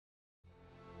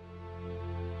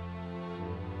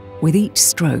With each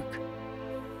stroke,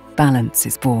 balance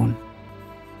is born.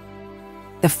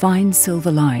 The fine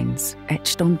silver lines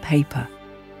etched on paper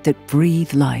that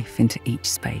breathe life into each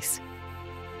space.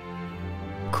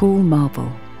 Cool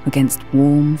marble against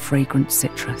warm, fragrant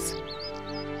citrus.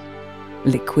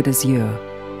 Liquid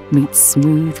azure meets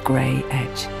smooth grey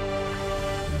edge.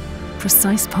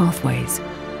 Precise pathways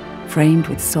framed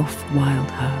with soft wild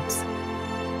herbs.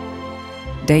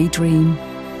 Daydream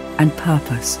and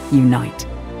purpose unite.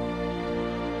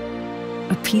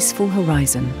 A peaceful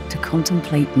horizon to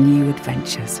contemplate new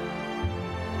adventures.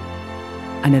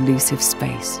 An elusive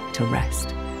space to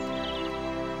rest.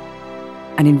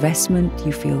 An investment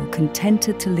you feel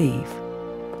contented to leave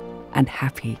and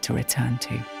happy to return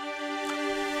to.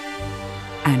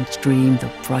 And dream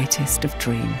the brightest of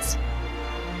dreams.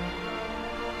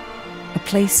 A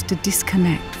place to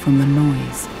disconnect from the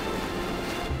noise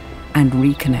and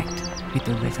reconnect with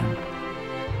the rhythm.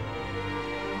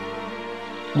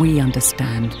 We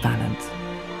understand balance.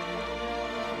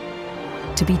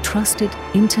 To be trusted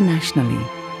internationally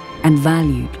and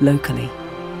valued locally.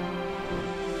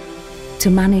 To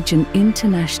manage an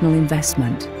international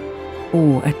investment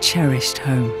or a cherished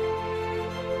home.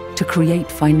 To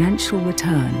create financial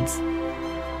returns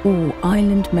or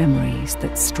island memories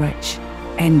that stretch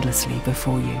endlessly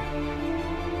before you.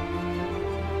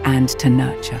 And to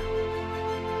nurture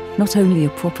not only a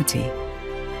property,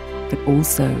 but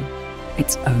also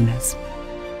its owners.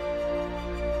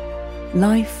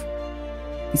 Life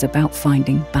is about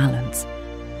finding balance.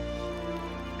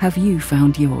 Have you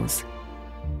found yours?